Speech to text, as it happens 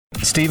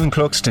Stephen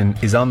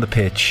Cluxton is on the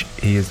pitch.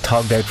 He is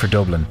togged out for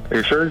Dublin. Are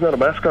you sure he's not a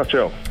mascot,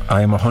 Joe?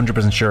 I am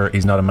 100% sure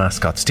he's not a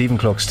mascot. Stephen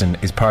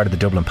Cluxton is part of the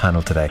Dublin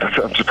panel today.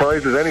 I'm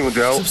surprised as anyone,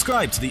 Joe.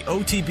 Subscribe to the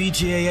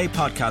OTBGAA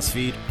podcast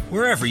feed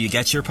wherever you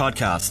get your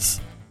podcasts.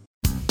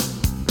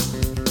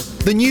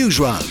 The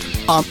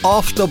Newsround on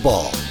Off the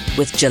Ball.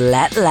 With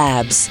Gillette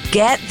Labs.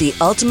 Get the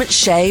ultimate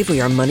shave or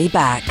your money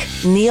back.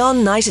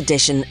 Neon Night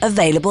Edition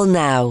available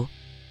now.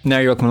 Now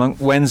you're welcome along.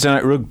 Wednesday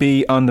night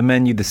rugby on the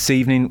menu this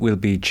evening. We'll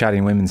be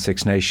chatting Women's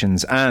Six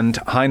Nations, and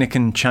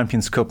Heineken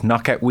Champions Cup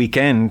knockout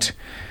weekend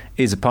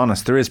is upon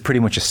us. There is pretty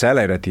much a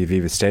sellout at the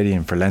Aviva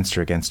Stadium for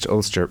Leinster against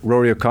Ulster.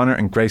 Rory O'Connor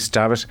and Grace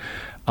Davitt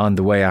on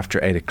the way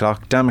after 8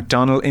 o'clock. Dan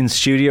McDonnell in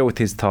studio with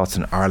his thoughts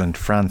on Ireland,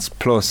 France,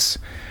 plus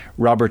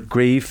Robert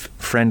Grieve,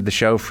 friend of the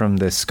show from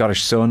the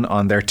Scottish Sun,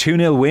 on their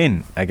 2-0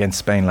 win against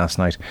Spain last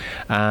night.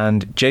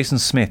 And Jason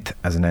Smith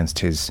has announced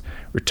his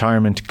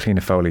retirement.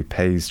 Cliona Foley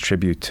pays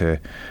tribute to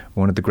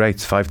one of the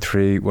greats.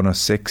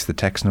 53106, the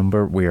text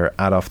number. We are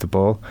at Off the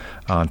Ball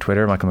on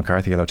Twitter. Michael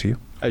McCarthy, hello to you.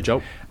 Hey,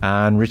 Joe.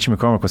 And Richie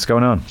McCormack, what's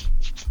going on?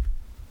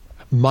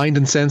 Mind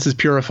and senses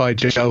purified,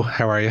 Joe.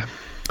 How are you?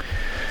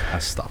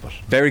 Stop it.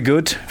 Very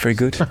good, very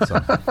good.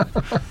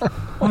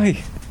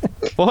 Why?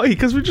 Why?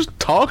 Because we're just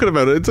talking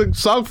about it. It's a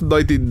song from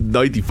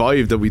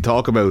 1995 that we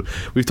talk about.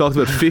 We've talked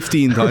about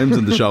 15 times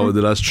in the show in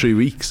the last 3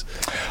 weeks.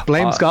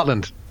 Blame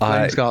Scotland.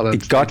 Blame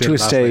Scotland. It got to a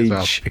stage.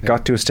 Well. It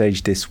got to a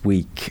stage this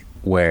week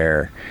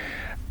where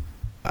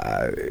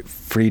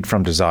Freed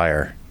from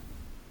Desire,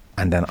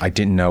 and then I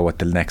didn't know what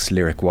the next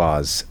lyric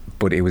was,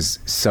 but it was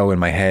so in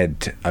my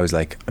head. I was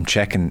like, I'm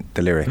checking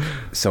the lyric,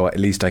 so at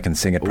least I can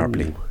sing it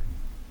properly. Ooh.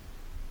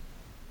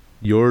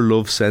 Your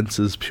love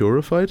senses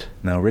purified?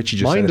 No, Richie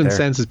just Mind said it and there.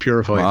 senses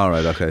purified. Oh, all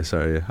right, okay,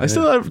 sorry. Yeah. I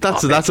still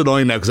that's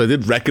annoying now because I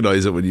did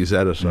recognise it when you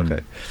said it. Okay.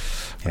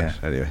 Yeah.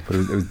 Right, anyway, but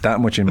it was that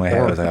much in my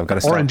head. I was like, I've got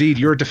to stop. Or indeed,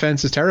 your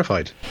defence is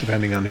terrified,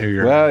 depending on who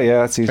your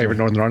that's easy. favourite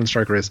Northern Ireland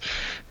striker is.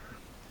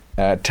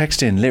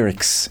 Text in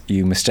lyrics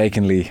you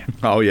mistakenly.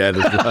 Oh yeah,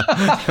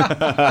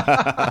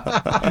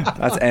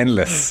 that's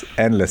endless.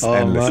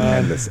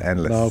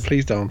 No,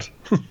 please don't.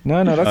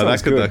 No,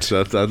 that's good.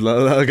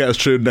 That'll get us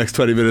through the next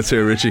 20 minutes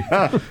here, Richie.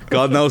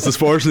 God knows the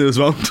sports news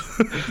won't.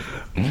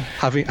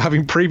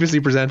 Having previously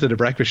presented a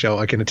breakfast show,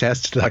 I can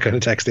attest to that kind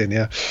of text in.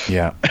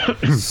 Yeah.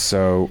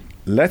 So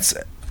let's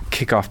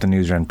kick off the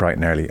news round bright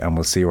and early, and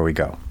we'll see where we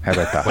go. How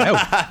about that?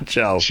 Wow,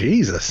 Joe.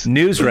 Jesus.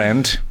 News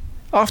round.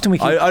 Often we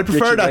keep I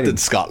prefer Richie that waiting. than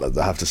Scotland,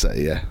 I have to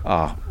say. Yeah.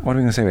 What are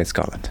we going to say about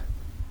Scotland?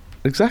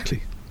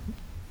 Exactly.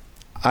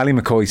 Ali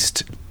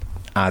McCoist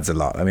adds a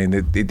lot. I mean,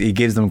 he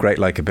gives them great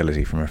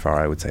likability from afar,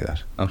 I would say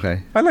that.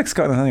 Okay. I like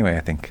Scotland anyway, I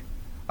think.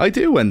 I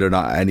do when they're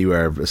not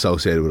anywhere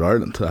associated with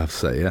Ireland, I have to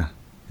say, yeah.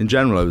 In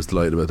general, I was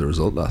delighted about the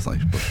result last night.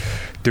 But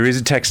there is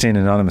a text in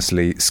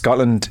anonymously.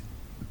 Scotland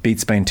beat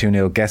Spain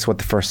 2-0. Guess what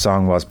the first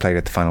song was played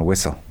at the final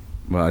whistle?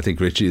 Well, I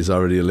think Richie has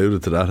already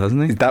alluded to that,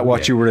 hasn't he? Is that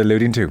what you were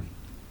alluding to?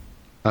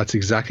 That's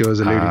exactly what I was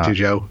alluding to,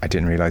 Joe. I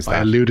didn't realise that. I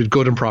alluded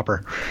good and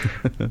proper.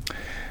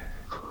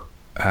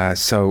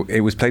 So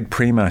it was played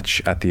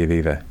pre-match at the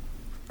Aviva,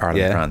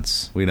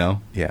 Ireland-France. We know.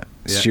 Yeah.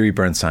 Stewie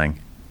Byrne sang.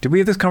 Did we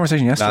have this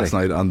conversation yesterday? Last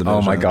night on the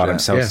Oh my God, yeah. I'm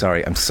so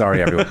sorry. I'm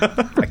sorry, everyone.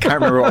 I can't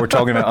remember what we're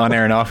talking about on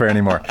air and off air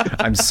anymore.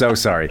 I'm so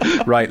sorry.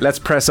 Right, let's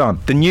press on.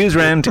 The news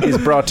round is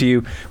brought to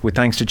you with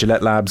thanks to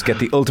Gillette Labs. Get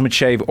the ultimate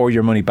shave or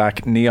your money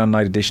back. Neon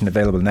Night Edition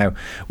available now.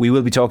 We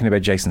will be talking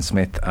about Jason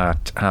Smith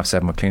at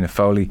 7:30 with Cliona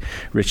Foley.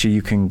 Richie,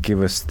 you can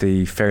give us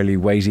the fairly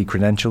weighty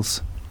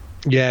credentials.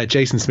 Yeah,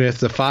 Jason Smith,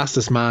 the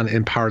fastest man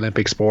in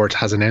Paralympic sport,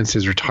 has announced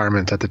his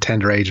retirement at the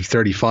tender age of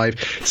 35.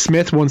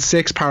 Smith won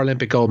 6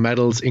 Paralympic gold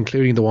medals,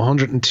 including the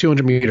 100 and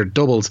 200 metre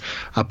doubles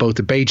at both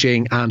the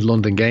Beijing and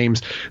London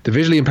Games. The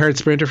visually impaired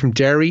sprinter from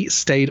Derry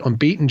stayed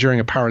unbeaten during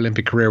a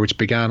Paralympic career which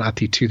began at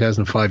the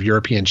 2005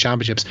 European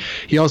Championships.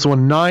 He also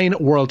won 9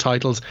 world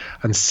titles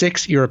and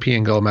 6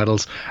 European gold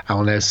medals, and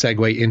will now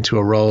segue into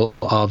a role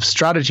of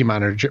strategy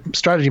manager,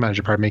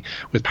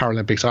 with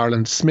Paralympics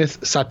Ireland. Smith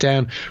sat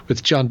down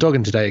with John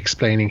Duggan today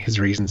explaining his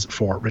reasons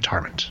for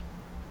retirement.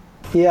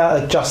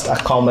 Yeah, just a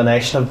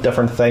combination of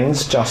different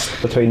things,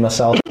 just between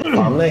myself and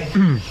family.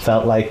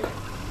 Felt like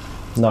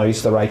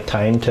now's the right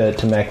time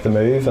to make the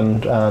move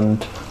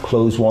and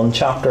close one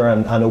chapter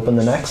and open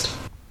the next.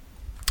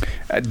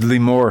 There'll be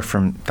more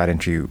from that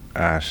interview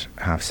at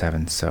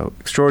 7:30. So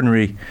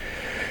extraordinary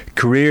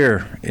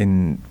career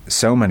in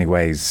so many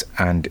ways,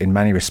 and in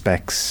many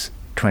respects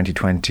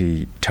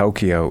 2020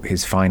 Tokyo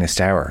his finest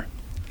hour.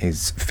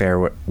 His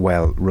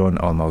farewell run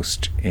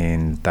almost,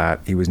 in that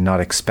he was not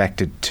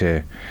expected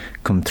to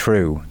come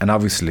through, and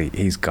obviously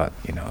he's got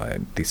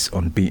this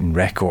unbeaten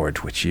record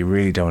which you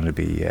really don't want to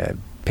be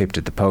pipped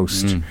at the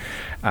post.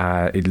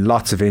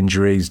 Lots of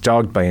injuries,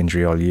 dogged by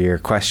injury all year,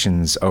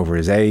 questions over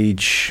his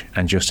age,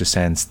 and just a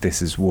sense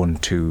this is one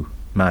too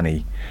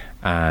many.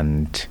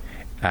 And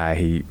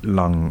he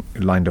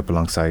lined up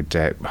alongside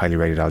highly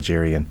rated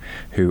Algerian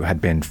who had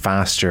been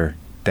faster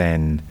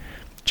than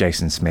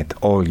Jason Smith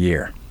all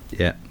year.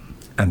 Yeah.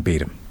 And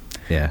beat him.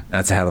 Yeah.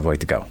 That's a hell of a way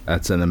to go.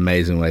 That's an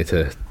amazing way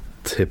to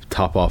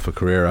top off a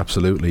career,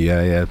 absolutely,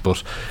 yeah.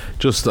 But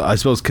just, I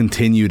suppose,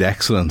 continued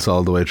excellence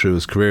all the way through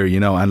his career,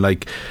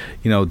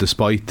 and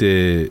despite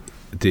the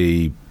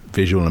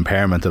visual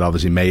impairment that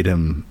obviously made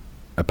him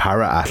a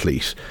para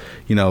athlete,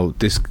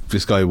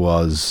 this guy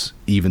was,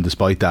 even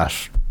despite that,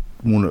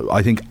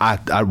 I think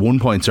at one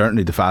point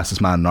certainly the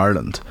fastest man in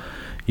Ireland.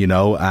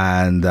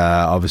 And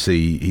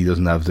obviously he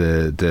doesn't have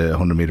the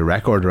 100 metre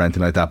record or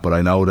anything like that, but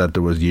I know that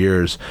there was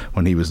years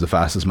when he was the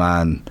fastest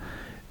man,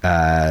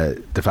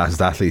 the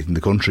fastest athlete in the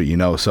country,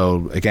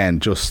 so again,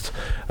 just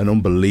an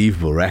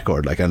unbelievable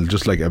record, and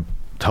just like a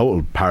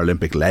total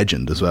Paralympic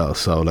legend as well,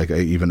 so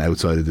even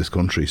outside of this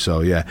country.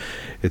 So yeah,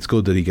 it's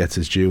good that he gets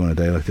his due on a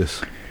day like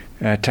this.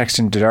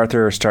 Texting, did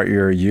Arthur start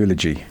your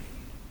eulogy?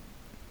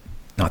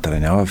 Not that I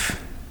know of.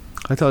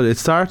 I thought it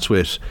starts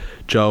with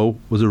Joe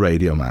was a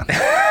radio man.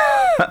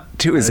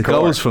 To his it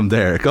core. goes from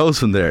there.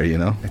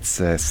 It's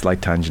a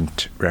slight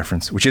tangent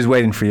reference, which is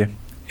waiting for you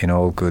in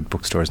all good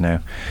bookstores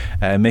now.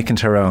 Mick and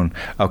Tyrone.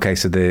 Okay,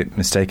 so the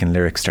mistaken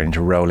lyrics starting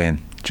to roll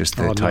in. Just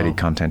the tidy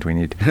content we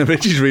need.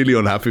 Richie's really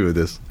unhappy with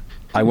this.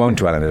 I won't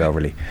dwell on it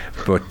overly,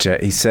 but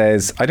he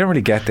says, I don't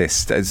really get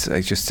this. It's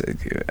just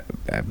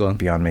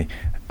beyond me.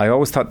 I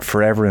always thought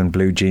Forever in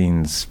Blue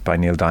Jeans by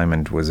Neil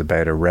Diamond was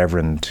about a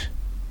Reverend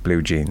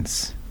Blue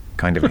Jeans,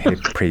 kind of a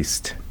hip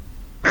priest.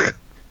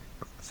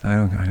 I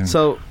don't.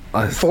 So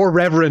for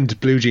Reverend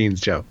Blue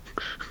Jeans, Joe.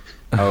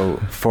 Oh,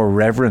 for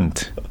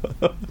Reverend,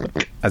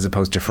 as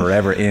opposed to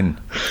Forever in.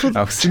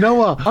 Do you know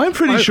what? I'm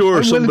pretty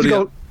sure somebody.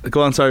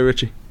 Go on, sorry,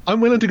 Richie. I'm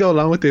willing to go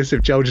along with this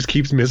if Joe just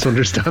keeps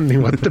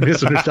misunderstanding what the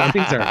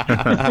misunderstandings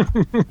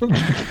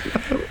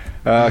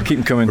are. Keep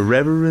them coming.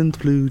 Reverend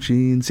Blue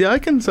Jeans. Yeah, I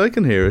can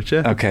hear it.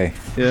 Yeah. Okay.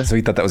 Yeah. So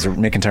he thought that was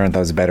Mick and Tyrone thought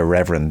it was about a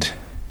Reverend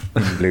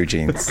in blue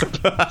jeans.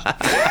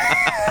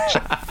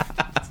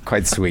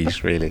 Quite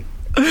sweet, really.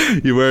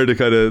 You wear the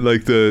kind of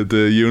like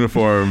the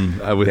uniform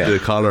with the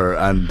collar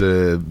and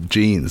the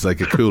jeans,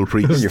 like a cool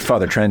priest. You're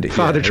Father Trendy.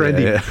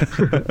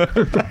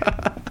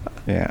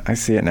 Yeah, I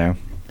see it now.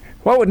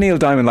 What would Neil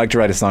Diamond like to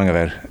write a song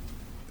about?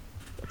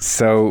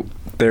 So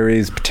there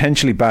is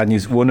potentially bad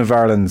news. One of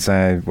Ireland's,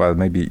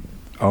 maybe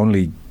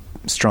only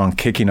strong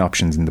kicking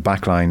options in the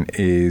back line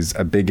is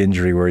a big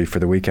injury worry for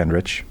the weekend,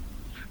 Rich.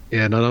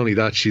 Yeah, not only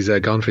that, she's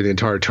gone for the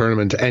entire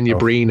tournament. Enya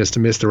Breen is to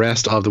miss the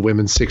rest of the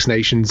Women's Six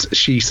Nations.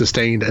 She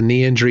sustained a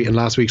knee injury in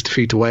last week's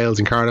defeat to Wales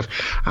in Cardiff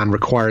and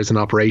requires an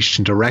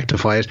operation to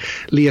rectify it.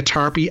 Leah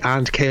Tarpey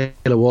and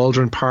Kayla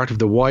Waldron, part of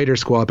the wider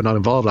squad but not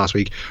involved last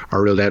week,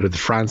 are ruled out of the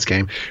France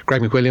game.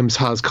 Greg McWilliams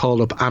has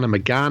called up Anna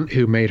McGann,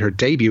 who made her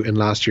debut in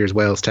last year's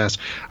Wales test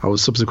and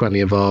was subsequently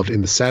involved in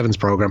the Sevens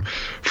programme.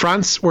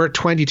 France were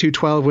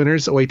 22-12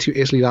 winners away to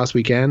Italy last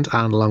weekend,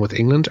 and along with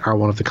England are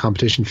one of the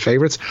competition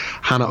favourites.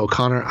 Hannah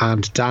O'Connor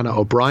and Dana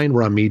O'Brien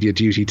were on media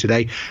duty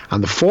today,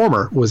 and the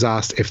former was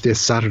asked if this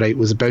Saturday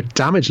was about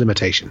damage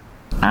limitation.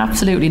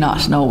 Absolutely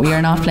not. No, we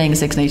are not playing a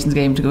Six Nations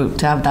game to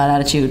have that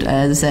attitude.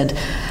 As I said,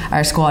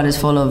 our squad is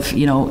full of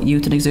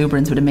youth and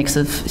exuberance with a mix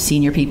of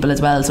senior people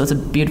as well, so it's a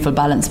beautiful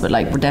balance. But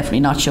we're definitely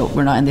not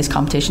we're not in this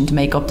competition to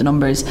make up the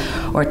numbers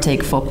or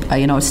take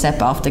a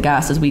step off the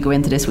gas as we go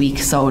into this week.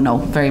 So no,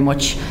 very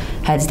much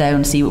heads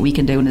down, see what we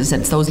can do. And as I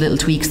said, it's those little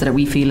tweaks that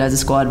we feel as a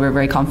squad, we're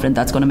very confident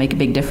that's going to make a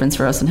big difference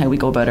for us and how we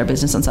go about our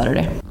business on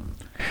Saturday.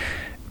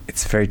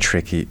 It's very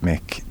tricky,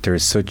 Mick. There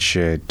is such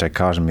a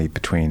dichotomy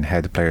between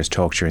how the players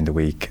talk during the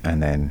week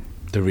and then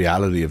the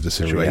reality of the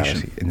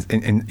situation.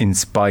 In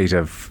spite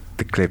of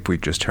the clip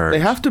we've just heard, they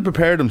have to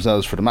prepare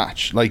themselves for the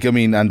match.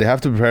 And they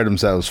have to prepare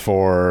themselves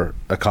for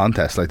a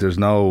contest.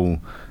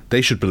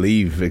 They should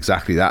believe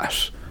exactly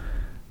that.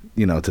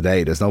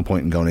 Today there's no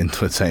point in going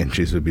into it saying,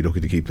 "Geez, we'd be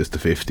lucky to keep this to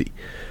 50."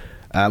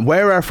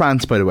 Where are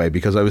France, by the way?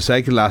 Because I was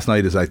saying last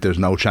night is there's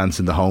no chance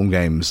in the home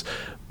games.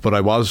 But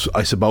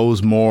I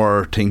suppose,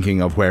 more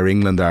thinking of where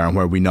England are and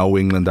where we know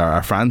England are.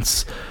 Are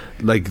France,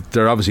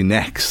 they're obviously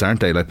next,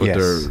 aren't they? But yes.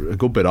 They're a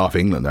good bit off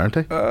England, aren't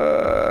they?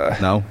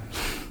 No.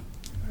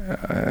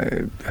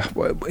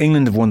 Well,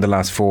 England have won the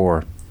last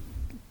 4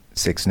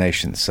 Six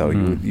Nations, so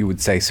you would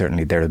say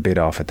certainly they're a bit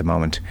off at the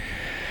moment.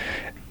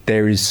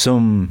 There is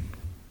some,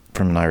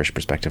 from an Irish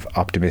perspective,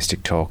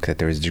 optimistic talk that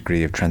there is a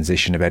degree of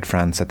transition about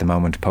France at the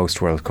moment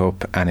post World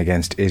Cup, and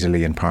against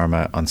Italy and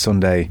Parma on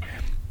Sunday.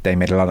 They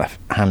made a lot of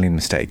handling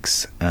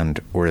mistakes and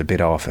were a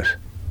bit off it.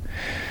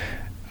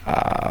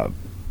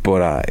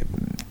 But I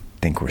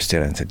think we're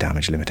still into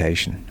damage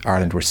limitation.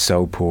 Ireland were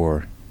so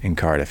poor in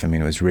Cardiff.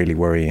 It was really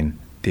worrying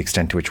the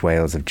extent to which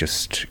Wales have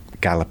just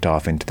galloped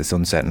off into the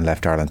sunset and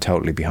left Ireland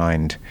totally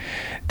behind.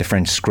 The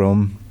French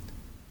scrum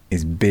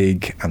is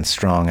big and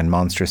strong and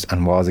monstrous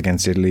and was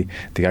against Italy.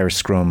 The Irish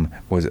scrum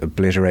was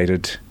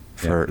obliterated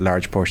for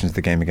large portions of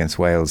the game against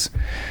Wales.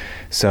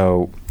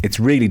 So it's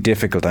really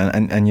difficult.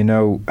 And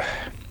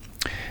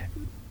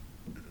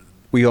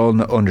we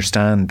all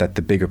understand that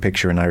the bigger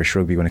picture in Irish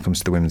rugby when it comes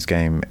to the women's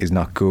game is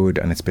not good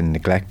and it's been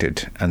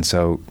neglected. And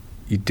so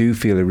you do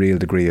feel a real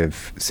degree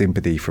of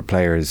sympathy for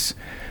players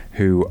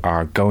who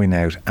are going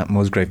out at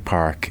Musgrave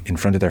Park in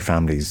front of their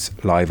families,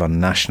 live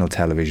on national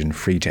television,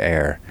 free to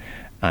air,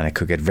 and it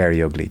could get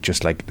very ugly,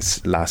 just like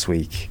last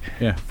week.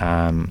 Yeah.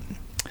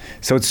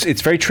 So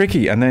it's very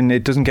tricky, and then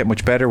it doesn't get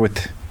much better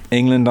with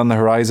England on the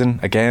horizon.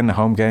 Again, a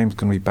home game's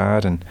going to be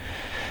bad, and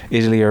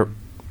Italy are a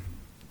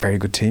very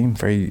good team.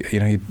 Very,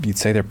 you'd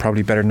say they're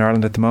probably better than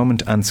Ireland at the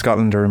moment, and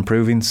Scotland are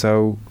improving.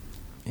 So,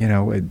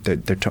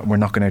 we're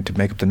not going to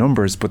make up the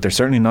numbers, but they're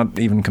certainly not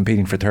even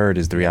competing for third.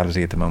 Is the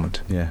reality at the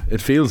moment. Yeah,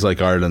 it feels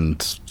like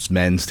Ireland's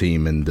men's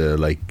team in the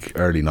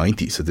early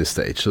 90s at this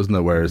stage, doesn't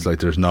it? Whereas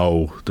there's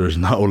no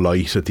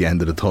light at the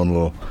end of the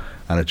tunnel.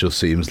 And it just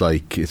seems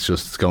like it's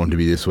just going to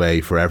be this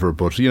way forever.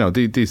 But,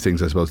 these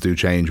things, I suppose, do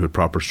change with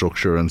proper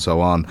structure and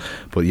so on.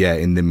 But, yeah,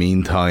 in the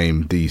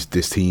meantime, this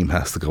team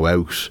has to go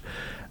out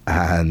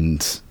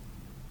and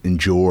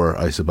endure,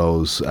 I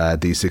suppose,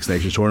 these Six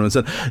Nations tournaments.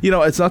 And,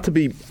 it's not to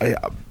be...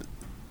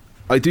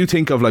 I do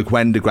think of,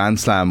 when the Grand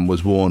Slam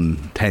was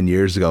won 10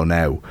 years ago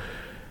now,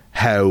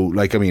 how,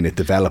 it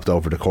developed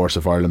over the course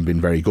of Ireland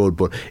being very good.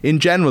 But in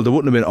general, there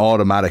wouldn't have been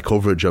automatic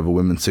coverage of a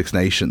Women's Six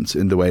Nations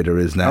in the way there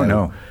is now. Oh,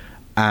 no.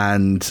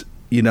 And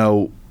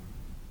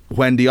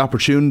when the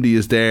opportunity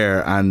is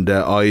there and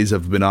eyes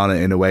have been on it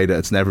in a way that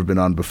it's never been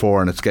on before,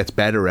 and it gets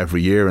better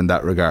every year in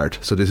that regard,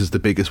 so this is the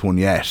biggest one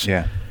yet.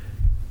 Yeah,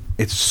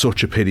 it's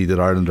such a pity that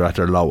Ireland are at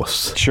their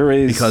lowest. Sure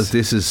is, because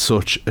this is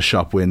such a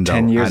shop window.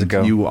 10 years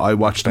ago, I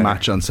watched the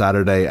match on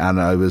Saturday,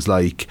 and I was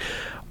like,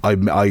 I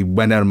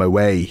went out of my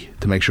way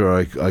to make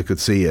sure I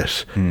could see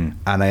it, and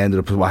I ended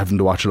up having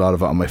to watch a lot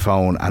of it on my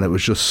phone, and it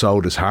was just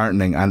so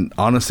disheartening. And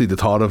honestly, the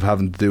thought of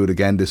having to do it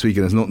again this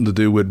weekend has nothing to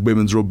do with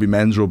women's rugby,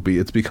 men's rugby.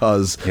 It's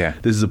because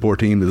this is a poor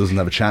team that doesn't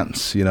have a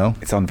chance.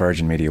 It's on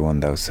Virgin Media 1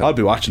 though, so I'll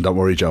be watching. Don't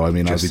worry, Joe. I'll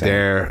be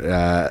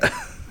there.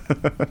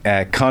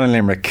 Colin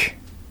Limerick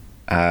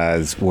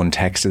has won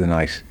text of the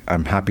night.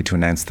 I'm happy to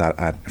announce that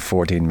at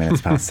 14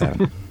 minutes past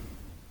 7.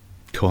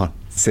 Go on.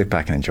 Sit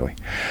back and enjoy.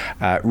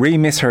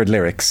 Misheard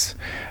lyrics.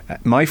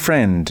 My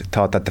friend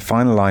thought that the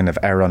final line of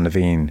Aaron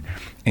Levine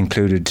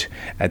included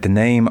the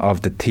name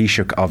of the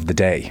Taoiseach of the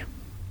day.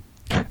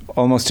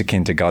 Almost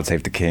akin to God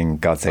Save the King,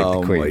 God Save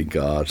the Queen. Oh my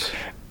God.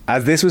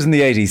 As this was in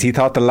the 80s, he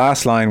thought the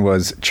last line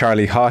was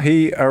Charlie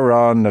Haughey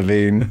Aaron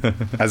Levine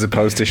as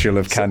opposed to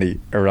Shulliv Canny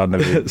Aaron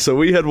Levine. So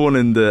we had one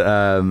in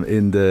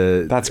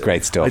the that's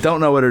great stuff. I don't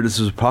know whether this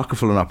was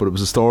apocryphal or not, but it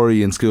was a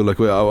story in school.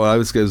 I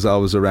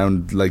was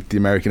around the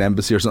American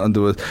embassy or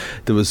something.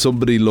 There was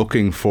somebody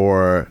looking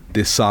for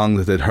this song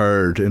that they'd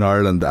heard in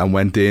Ireland and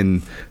went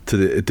in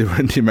to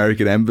the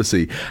American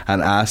embassy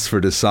and asked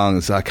for this song.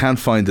 So I can't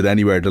find it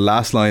anywhere. The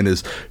last line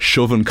is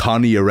 "Shoving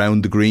Connie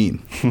around the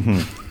green."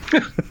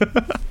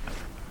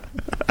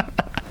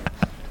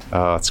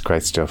 Oh, it's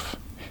great stuff.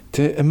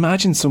 To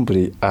imagine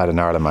somebody at an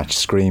Ireland match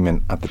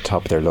screaming at the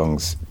top of their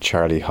lungs,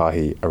 Charlie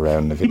Haughey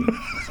around the video.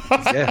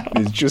 Yeah,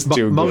 it's just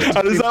too good.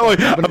 And is that why?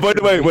 And by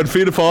the way, when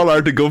Fianna Fáil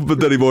aren't in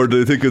government anymore,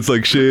 do they think it's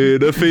like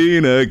Sinn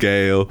Fine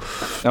Gael?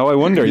 Oh, I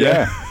wonder.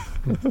 Yeah.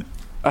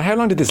 How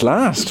long did this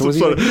last? Was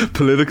it a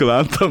political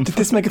anthem? Did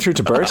this make it through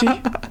to Bertie?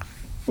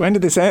 When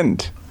did this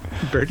end?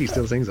 Bertie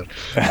still sings it.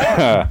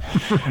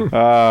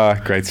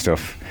 Great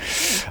stuff.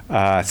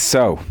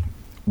 So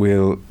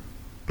we'll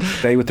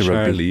stay with the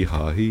Charlie rugby.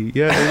 Haughey.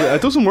 Yeah,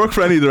 it doesn't work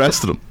for any of the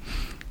rest of them.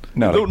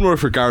 No, it doesn't work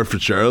for Gareth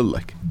Fitzgerald.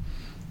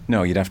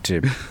 No, you'd have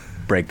to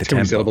break the Too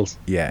many tempo. syllables.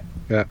 Yeah.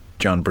 Yeah.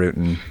 John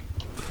Bruton,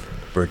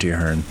 Bertie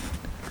Ahern.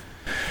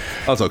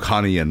 Also,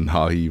 Connie and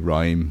Haughey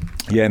rhyme.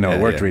 Yeah, no, it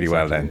worked really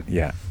well then.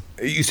 Yeah.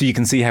 So you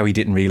can see how he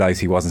didn't realise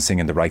he wasn't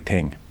singing the right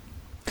thing.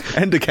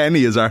 Enda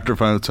Kenny, as Arthur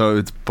points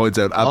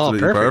out, absolutely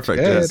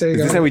perfect. Yeah, Is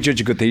this how we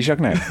judge a good Taoiseach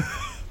now?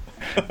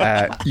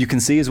 You can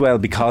see as well,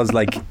 because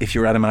if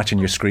you're at a match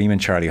and you're screaming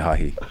Charlie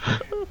Haughey,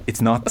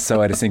 it's not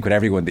so out of sync with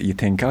everyone that you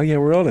think, oh yeah,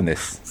 we're all in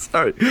this.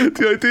 Sorry,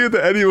 the idea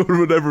that anyone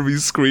would ever be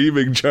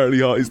screaming Charlie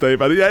Haughey's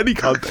name in any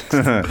context.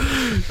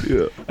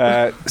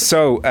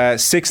 So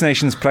Six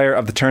Nations player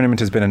of the tournament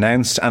has been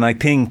announced, and I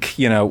think,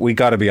 we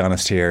got to be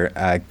honest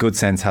here, good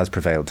sense has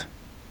prevailed.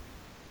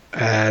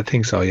 I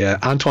think so, yeah.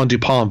 Antoine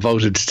Dupont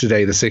voted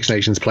today the Six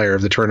Nations player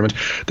of the tournament.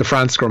 The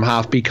France scrum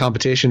half beat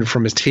competition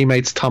from his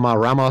teammates Thomas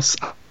Ramos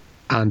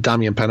and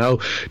Damien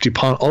Penaud.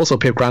 Dupont also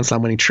picked Grand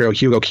Slam winning trio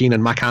Hugo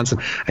Keenan, Mac Hansen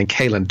and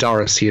Caelan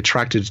Doris. He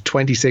attracted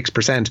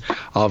 26%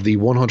 of the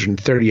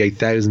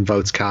 138,000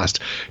 votes cast.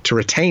 To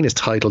retain his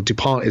title,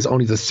 Dupont is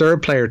only the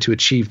third player to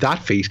achieve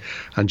that feat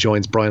and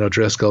joins Brian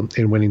O'Driscoll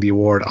in winning the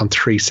award on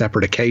 3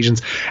 separate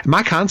occasions.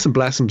 Mac Hansen,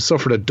 bless him,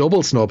 suffered a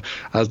double snub,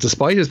 as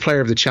despite his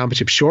player of the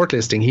championship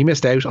shortlisting, he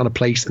missed out on a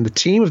place in the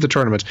team of the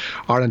tournament.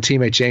 Ireland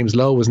teammate James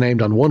Lowe was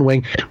named on one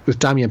wing with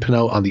Damien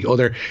Penaud on the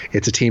other.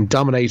 It's a team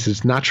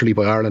dominated naturally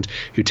by Ireland,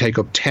 who take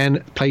up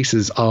 10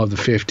 places of the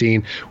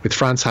 15, with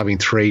France having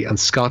 3 and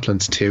Scotland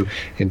 2.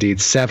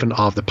 Indeed, 7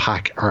 of the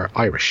pack are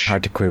Irish.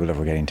 Hard to quibble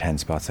over getting 10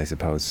 spots, I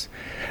suppose.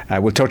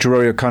 We'll talk to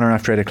Rory O'Connor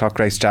after 8 o'clock.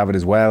 Grace Davitt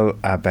as well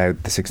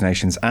about the Six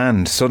Nations.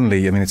 And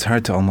suddenly, it's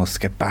hard to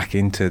almost get back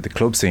into the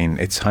club scene.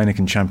 It's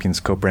Heineken Champions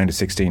Cup round of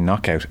 16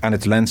 knockout, and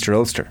it's Leinster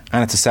Ulster,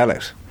 and it's a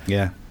sellout.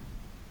 Yeah.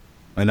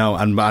 I know,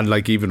 and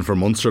like even for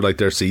Munster, like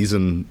their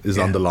season is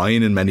on the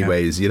line in many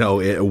ways, you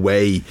know,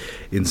 away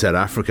in South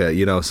Africa,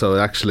 you know, so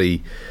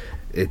actually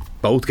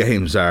both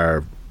games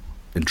are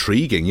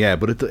intriguing,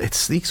 but it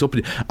sneaks up,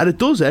 and it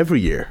does every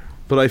year,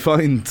 but I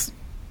find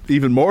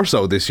even more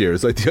so this year.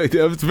 It's like the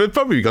idea of,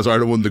 probably because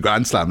Ireland won the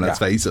Grand Slam, let's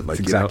face it, like,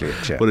 exactly, you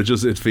know, but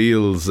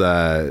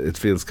it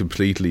feels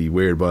completely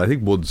weird, but I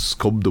think once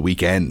come the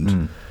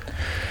weekend.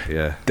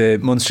 Yeah. The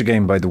Munster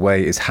game, by the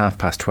way, is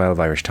 12:30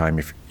 Irish time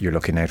if you're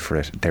looking out for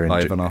it. They're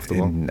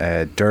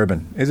in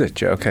Durban. Is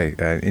it? Okay.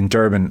 In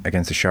Durban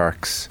against the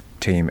Sharks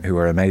team, who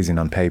are amazing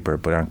on paper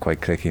but aren't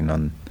quite clicking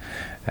on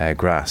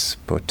grass.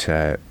 But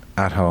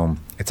at home,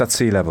 it's at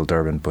sea level,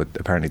 Durban, but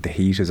apparently the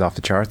heat is off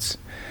the charts.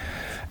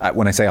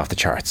 When I say off the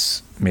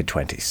charts,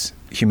 mid-20s.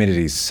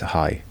 Humidity's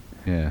high.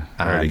 Yeah,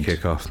 early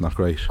kick-off, not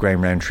great.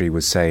 Graham Rowntree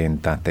was saying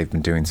that they've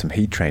been doing some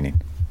heat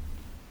training.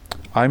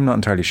 I'm not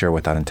entirely sure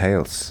what that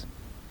entails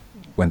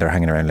when they're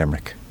hanging around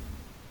Limerick.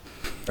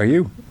 Are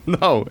you?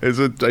 No. Are you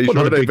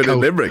sure they've been in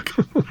Limerick?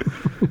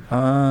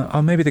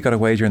 Maybe they got a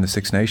wager in the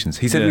Six Nations.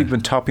 He said we've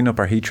been topping up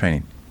our heat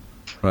training.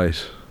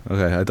 Right.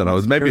 Okay, I don't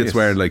know. Maybe it's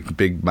wearing like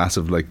big,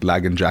 massive, like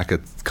lagging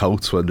jacket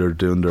coats when they're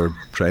doing their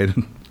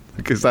training.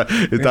 Because that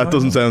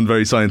doesn't sound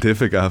very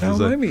scientific, I have to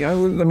say. Maybe.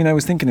 I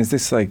was thinking, is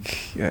this like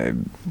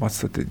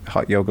what's the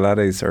hot yoga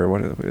lattes or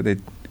what are they?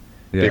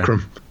 Yeah.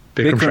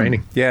 Bikram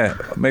training. Yeah,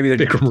 maybe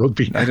they're Bikram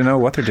rugby. I don't know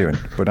what they're doing,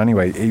 but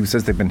anyway, he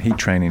says they've been heat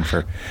training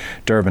for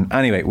Durban.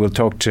 Anyway, we'll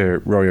talk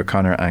to Rory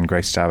O'Connor and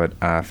Grace Stavitt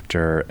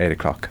after 8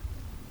 o'clock.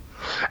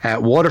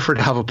 Waterford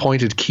have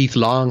appointed Keith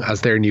Long as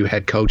their new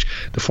head coach.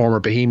 The former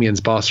Bohemians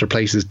boss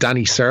replaces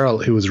Danny Searle,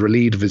 who was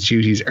relieved of his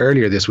duties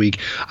earlier this week,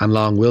 and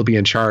Long will be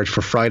in charge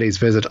for Friday's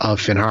visit of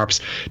Finn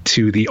Harps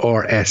to the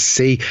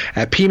RSC.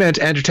 Peamount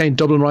entertained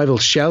Dublin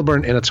rivals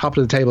Shelbourne in a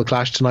top-of-the-table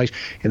clash tonight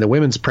in the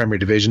Women's Premier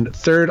Division.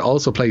 Third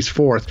also placed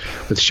fourth,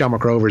 with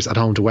Shamrock Rovers at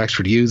home to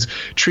Wexford Youths.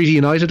 Treaty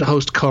United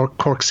host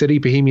Cork City.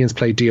 Bohemians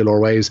play DLR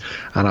Waves,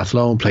 and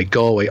Athlone play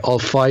Galway. All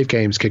 5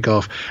 games kick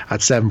off at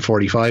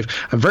 7:45.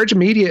 And Virgin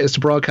Media is to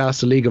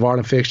broadcast the League of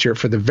Ireland fixture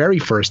for the very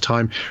first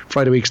time.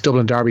 Friday week's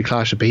Dublin Derby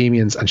clash of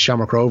Bohemians and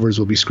Shamrock Rovers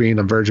will be screened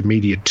on Virgin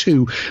Media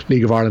 2.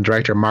 League of Ireland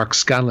director Mark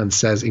Scanlon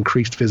says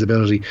increased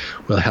visibility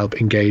will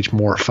help engage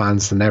more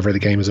fans than ever. The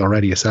game is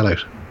already a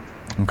sellout.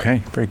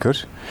 Okay, very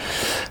good.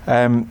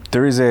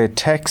 There is a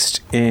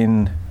text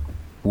in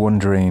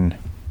wondering,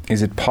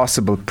 is it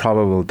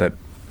probable that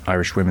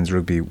Irish women's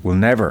rugby will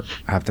never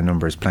have the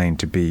numbers playing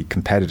to be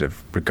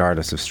competitive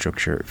regardless of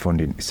structure,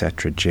 funding,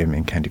 etc. Jim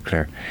in County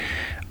Clare.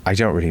 I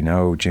don't really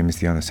know, Jim, is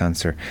the honest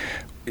answer.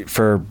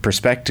 For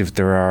perspective,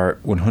 there are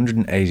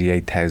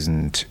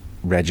 188,000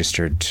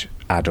 registered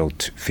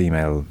adult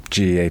female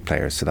GAA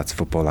players, so that's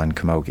football and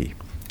camogie,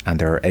 and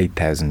there are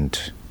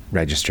 8,000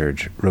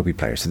 registered rugby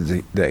players. So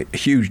there's a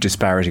huge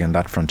disparity on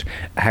that front.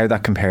 How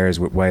that compares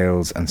with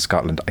Wales and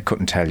Scotland, I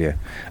couldn't tell you.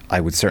 I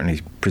would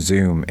certainly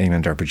presume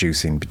England are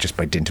producing, but just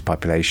by dint of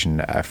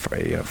population,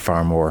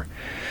 far more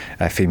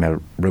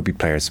female rugby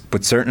players.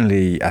 But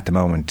certainly at the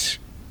moment,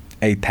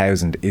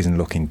 8,000 isn't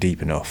looking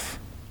deep enough.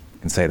 I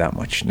can say that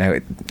much. Now,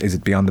 is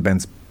it beyond the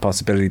bounds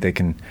possibility they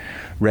can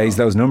raise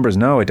those numbers?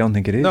 No, I don't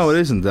think it is. No, it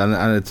isn't,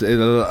 and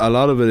a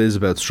lot of it is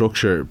about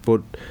structure.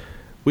 But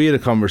we had a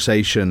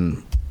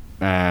conversation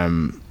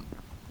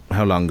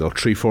how long ago?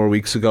 3-4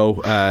 weeks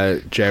ago.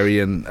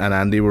 Jerry and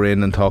Andy were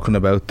in and talking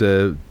about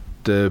the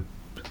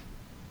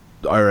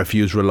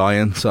IRFU's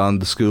reliance on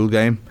the school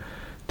game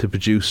to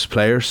produce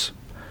players.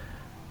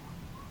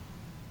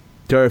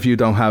 The IRFU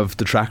don't have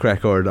the track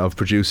record of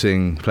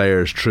producing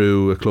players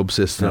through a club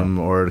system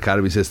or an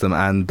academy system,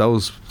 and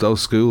those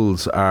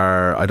schools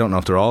are, I don't know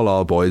if they're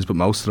all boys, but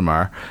most of them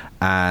are,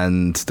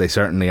 and they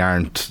certainly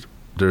aren't.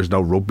 There's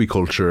no rugby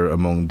culture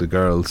among the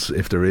girls,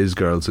 if there is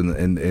girls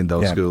in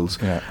those schools.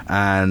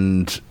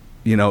 And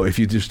you know, if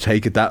you just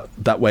take it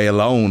that way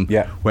alone,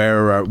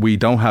 where we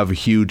don't have a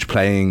huge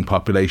playing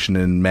population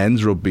in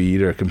men's rugby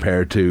either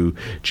compared to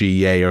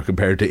GEA or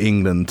compared to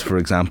England, for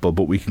example,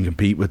 but we can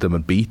compete with them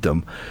and beat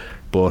them.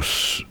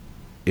 But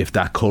if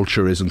that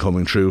culture isn't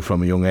coming through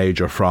from a young age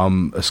or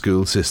from a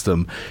school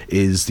system,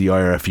 is the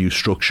IRFU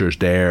structures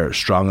there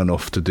strong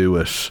enough to do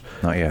it?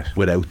 Not yet.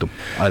 Without them.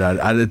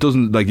 And it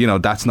doesn't, like, you know,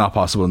 that's not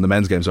possible in the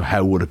men's game, so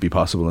how would it be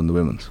possible in the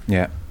women's?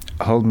 Yeah.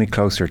 Hold me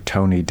closer,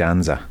 Tony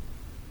Danza.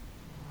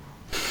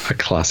 A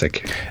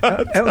classic.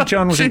 Elton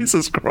John was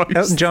Jesus Christ.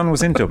 Elton John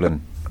was in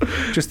Dublin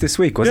just this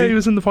week, was he? Yeah, he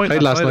was in the Point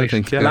last night, I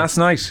think. Yeah. Last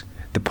night.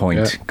 The Point.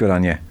 Yeah. Good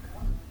on you.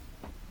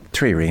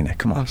 3 Arena,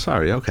 come on. Oh,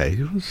 sorry, okay.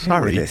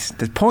 Sorry.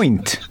 The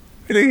Point.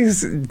 It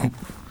is.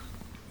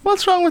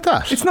 What's wrong with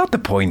that? It's not the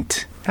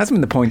Point. It hasn't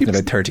been the Point in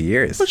about 30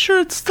 years. But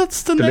sure, that's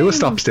the name. The newest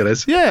stop still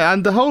is. Yeah,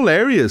 and the whole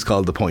area is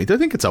called the Point. I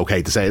think it's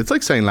okay to say. It's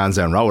like saying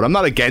Lansdowne Road. I'm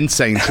not against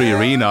saying 3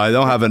 Arena. I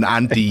don't have an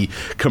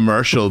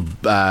anti-commercial.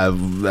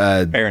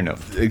 Fair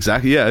enough.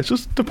 Exactly. Yeah, it's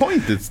just the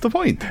Point. It's the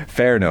Point.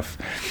 Fair enough.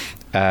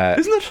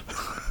 Isn't it?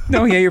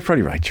 No, yeah, you're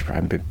probably right.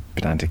 I'm a bit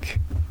pedantic.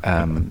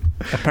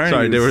 Apparently,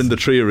 sorry, they were in the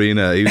 3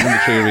 Arena. He was in the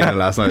 3 Arena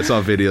last night. I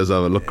saw videos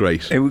of it. Looked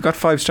great. We got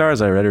 5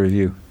 stars. I read a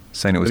review.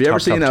 saying it was Have you top, ever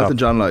seen top, Elton top.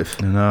 John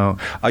live? No.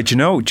 Do you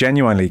know,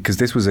 genuinely, because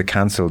this was a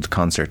cancelled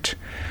concert,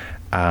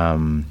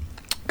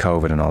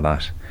 COVID and all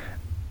that,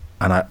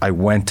 and I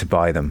went to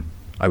buy them.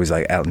 I was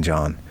like, Elton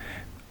John,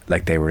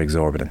 like they were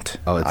exorbitant.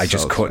 I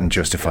just couldn't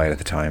justify it at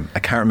the time. I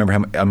can't remember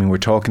how. I mean, we're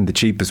talking the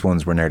cheapest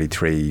ones were nearly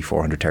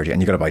 430,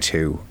 and you got to buy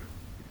two.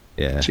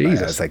 Yeah,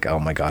 Jesus. I was like, oh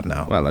my god,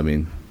 no. Well, I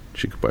mean,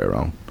 she could buy her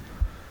own.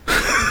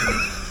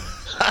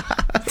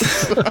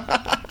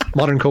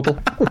 Modern couple.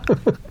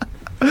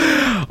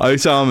 I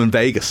saw him in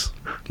Vegas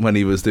when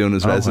he was doing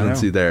his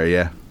residency wow. there.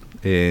 Yeah,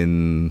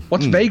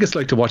 What's Vegas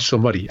like to watch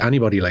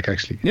anybody like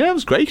actually? Yeah, it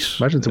was great.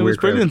 Imagine it's a it was weird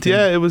crowd. brilliant.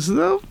 Yeah, it was.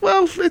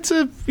 Well, it's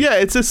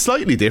a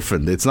slightly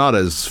different. It's not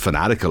as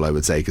fanatical, I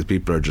would say, because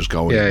people are just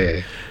going.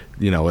 Yeah.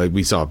 You know,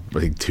 we saw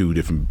I think 3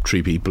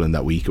 people in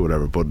that week or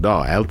whatever. But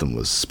no, Elton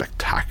was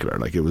spectacular.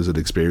 Like, it was an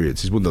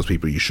experience. He's one of those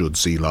people you should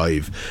see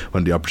live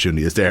when the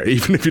opportunity is there,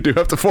 even if you do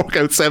have to fork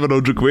out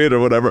 700 quid or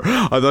whatever.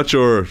 I'm not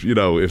sure, you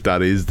know, if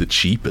that is the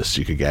cheapest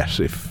you could get.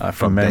 If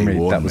from memory,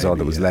 that was all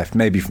that was left.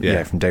 Maybe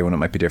from day one it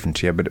might be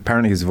different. Yeah, but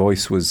apparently his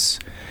voice was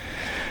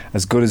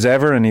as good as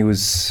ever, and he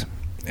was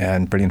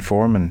in brilliant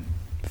form and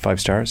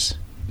 5 stars.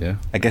 Yeah,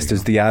 I guess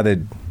there's the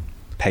added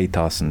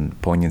pathos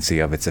and poignancy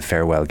of it's a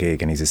farewell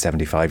gig, and he's a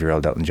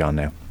 75-year-old Elton John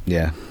now.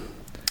 Yeah.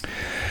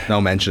 No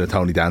mention of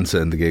Tony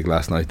Danza in the gig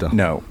last night, though.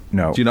 No.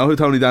 Do you know who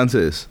Tony Danza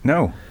is?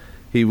 No.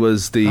 He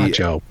was the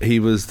Joe. He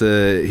was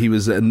the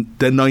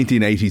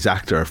 1980s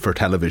actor for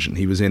television.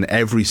 He was in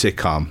every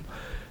sitcom.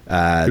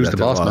 Who's the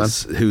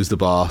boss, man? Who's the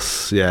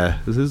boss? Yeah,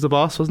 Who's the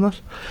boss, wasn't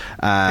it?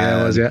 Yeah,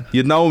 it was. Yeah,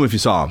 you'd know him if you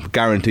saw him.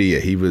 Guarantee you.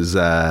 He was.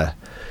 I'd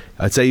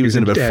say he was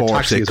in about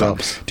 4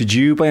 sitcoms. Did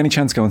you, by any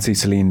chance, go and see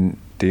Celine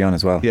Dion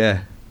as well?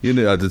 Yeah. You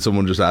know, did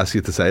someone just ask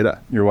you to say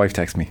that? Your wife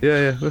texted me.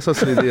 Yeah. I saw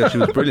Celine Dion. She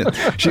was brilliant.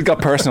 She's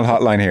got personal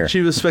hotline here. She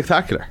was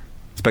spectacular.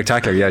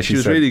 Yeah. She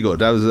was really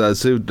good. I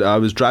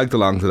was dragged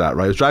along to that.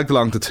 Right, I was dragged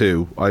along to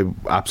 2. I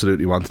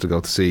absolutely wanted to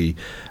go to see.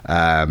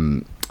 I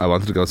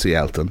wanted to go see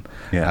Elton,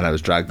 and I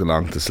was dragged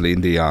along to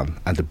Celine Dion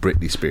and to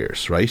Britney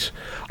Spears. Right,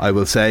 I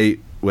will say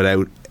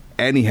without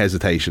any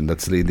hesitation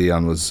that Celine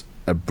Dion was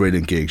a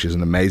brilliant gig. She has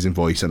an amazing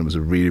voice, and it was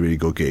a really, really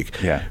good gig.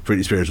 Yeah.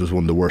 Britney Spears was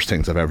one of the worst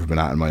things I've ever been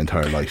at in my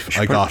entire life.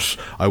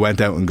 I went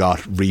out and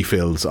got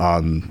refills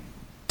on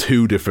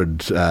 2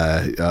 different,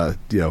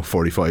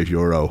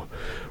 €45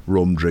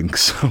 rum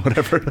drinks or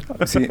whatever.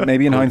 See,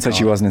 maybe in hindsight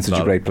she wasn't in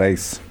such a great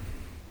place.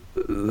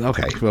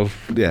 Okay, well,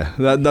 yeah,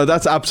 no,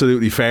 that's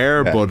absolutely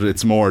fair, but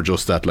it's more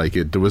just that, like,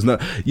 there was no,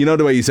 you know,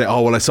 the way you say,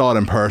 oh well, I saw it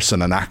in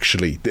person, and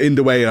actually, in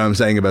the way I'm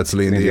saying about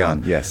Celine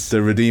Dion, yes,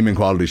 the redeeming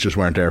qualities just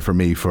weren't there for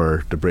me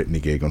for the Britney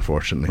gig,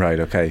 unfortunately. Right,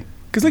 okay.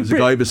 Because like, there's a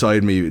guy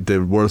beside me,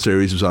 the World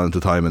Series was on at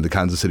the time, and the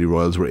Kansas City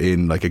Royals were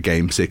in like a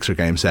game 6 or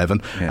game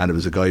 7, and there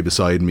was a guy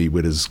beside me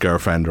with his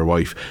girlfriend or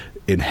wife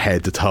in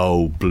head to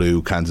toe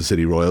blue Kansas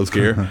City Royals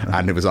gear,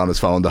 and it was on his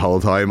phone the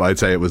whole time. I'd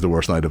say it was the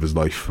worst night of his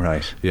life.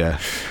 Right. Yeah.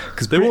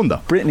 Because they won,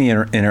 though. Britney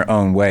in her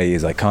own way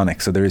is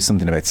iconic, so there is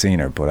something about seeing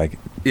her, but I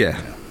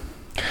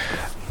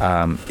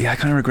kind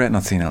of regret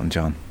not seeing Elton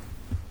John.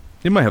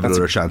 You might have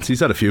another chance. He's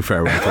had a few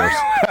farewell tours.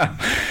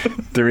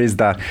 There is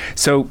that.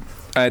 So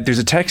there's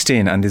a text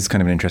in, and this is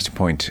kind of an interesting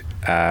point.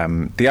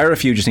 The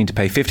IRFU just need to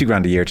pay 50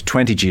 grand a year to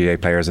 20 GAA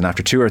players, and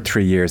after 2 or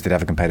 3 years they'd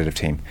have a competitive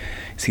team.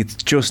 See, it's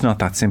just not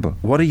that simple.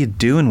 What are you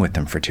doing with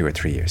them for 2 or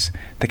 3 years?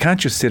 They can't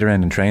just sit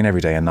around and train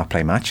every day and not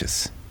play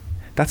matches.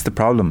 That's the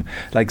problem.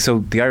 Like, so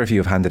the IRFU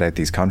have handed out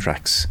these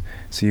contracts.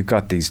 So you've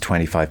got these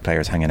 25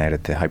 players hanging out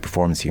at the high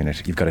performance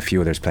unit. You've got a few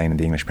others playing in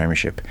the English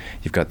Premiership.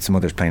 You've got some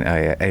others playing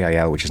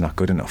AIL, which is not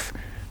good enough.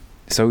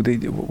 So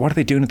what are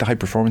they doing at the high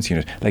performance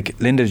unit? Like,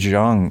 Linda de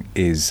Jong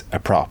is a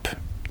prop.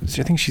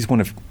 I think she's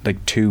one of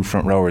like 2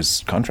 front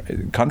rowers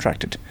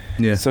contracted.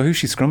 Yeah. So who's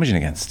she scrummaging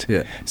against?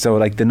 Yeah. So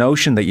like the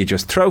notion that you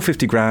just throw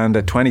 50 grand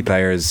at 20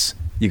 players,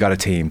 you got a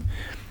team.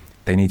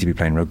 They need to be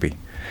playing rugby.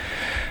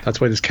 That's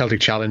why this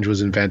Celtic Challenge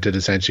was invented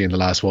essentially in the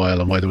last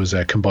while, and why there was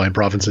combined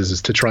provinces,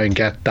 is to try and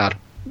get that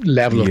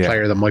level of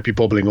player that might be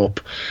bubbling up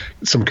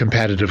some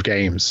competitive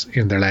games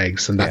in their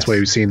legs, and that's why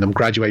we've seen them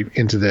graduate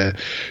into the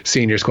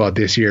senior squad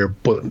this year.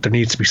 But there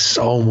needs to be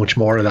so much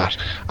more of that,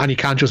 and you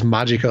can't just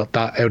magic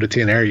that out of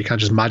thin air. You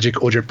can't just magic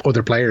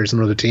other players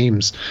and other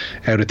teams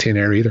out of thin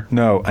air either.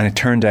 No, and it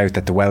turned out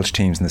that the Welsh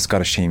teams and the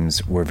Scottish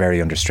teams were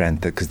very under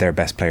strength because their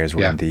best players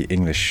were in the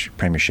English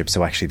Premiership,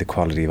 so actually the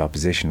quality of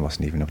opposition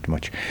wasn't even up to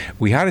much.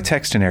 We had a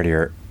text in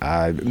earlier,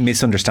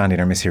 misunderstanding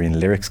or mishearing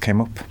lyrics came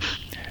up,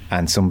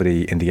 and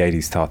somebody in the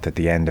 80s thought that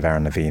the end of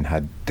Aaron Levine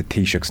had the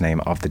Taoiseach's name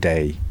of the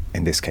day.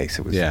 In this case,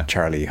 it was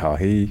Charlie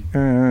Haughey.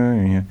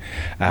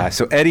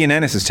 So Eddie and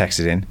Ennis has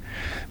texted in.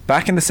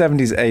 Back in the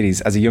 70s,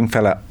 80s, as a young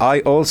fella, I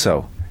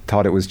also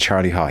thought it was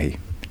Charlie Haughey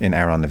in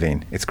Aaron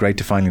Levine. It's great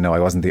to finally know I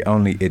wasn't the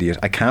only idiot.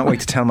 I can't wait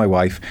to tell my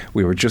wife.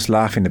 We were just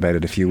laughing about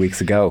it a few weeks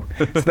ago.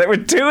 So there were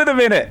 2 of them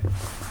in it.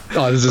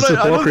 Oh, there's a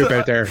support group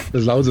out there.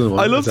 There's loads of them.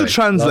 I love the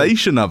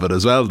translation of it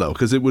as well, though,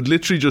 because it would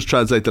literally just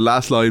translate. The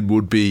last line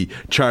would be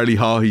Charlie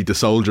Haughey, the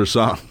soldier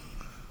song.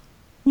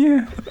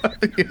 Yeah.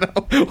 You know,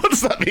 what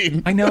does that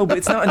mean? I know, but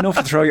it's not enough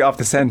to throw you off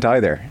the scent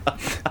either.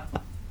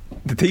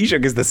 The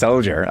Taoiseach is the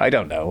soldier. I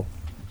don't know.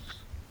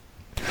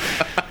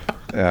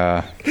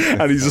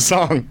 And he's a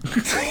song.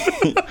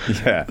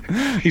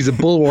 Yeah. He's a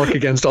bulwark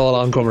against all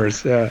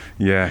oncomers. Yeah.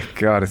 Yeah,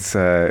 God, it's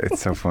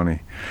so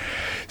funny.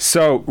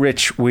 So,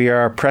 Rich, we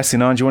are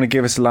pressing on. Do you want to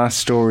give us a last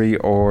story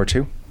or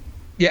two?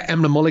 Yeah,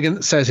 Emma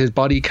Mulligan says his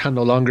body can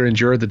no longer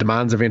endure the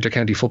demands of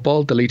intercounty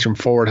football. The Leitrim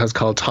forward has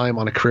called time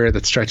on a career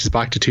that stretches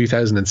back to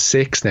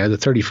 2006 now. The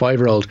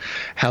 35-year-old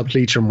helped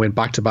Leitrim win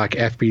back-to-back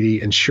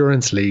FBD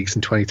Insurance Leagues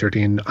in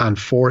 2013 and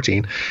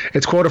 14.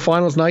 It's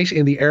quarter-finals night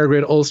in the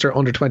Airgrid Ulster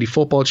Under-20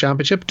 Football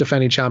Championship.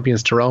 Defending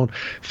champions Tyrone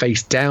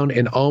faced down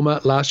in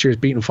Omagh. Last year's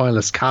beaten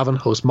finalists Cavan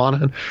host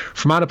Monaghan.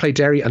 Fermanagh play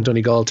Derry and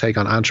Donegal take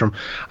on Antrim.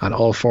 And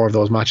all four of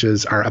those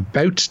matches are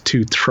about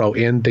to throw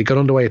in. They got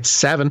underway at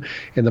 7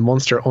 in the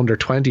Munster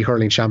Under-20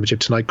 Hurling Championship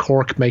tonight.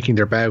 Cork making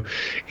their bow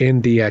in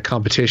the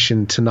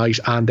competition tonight,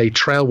 and they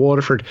trail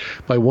Waterford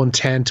by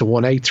 110 to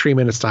 1-8, 3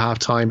 minutes to half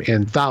time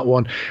in that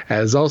one.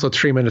 There's also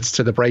 3 minutes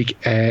to the break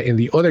in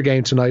the other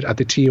game tonight at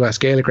the TUS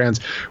Gaelic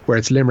Grounds, where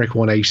it's Limerick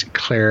 1-8,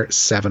 Clare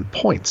 7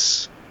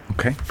 points.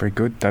 Okay, very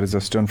good. That is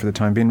us done for the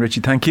time being. Richie,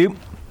 thank you.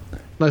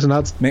 Nice and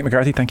lads. Mick,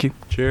 McCarthy, thank you.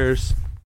 Cheers.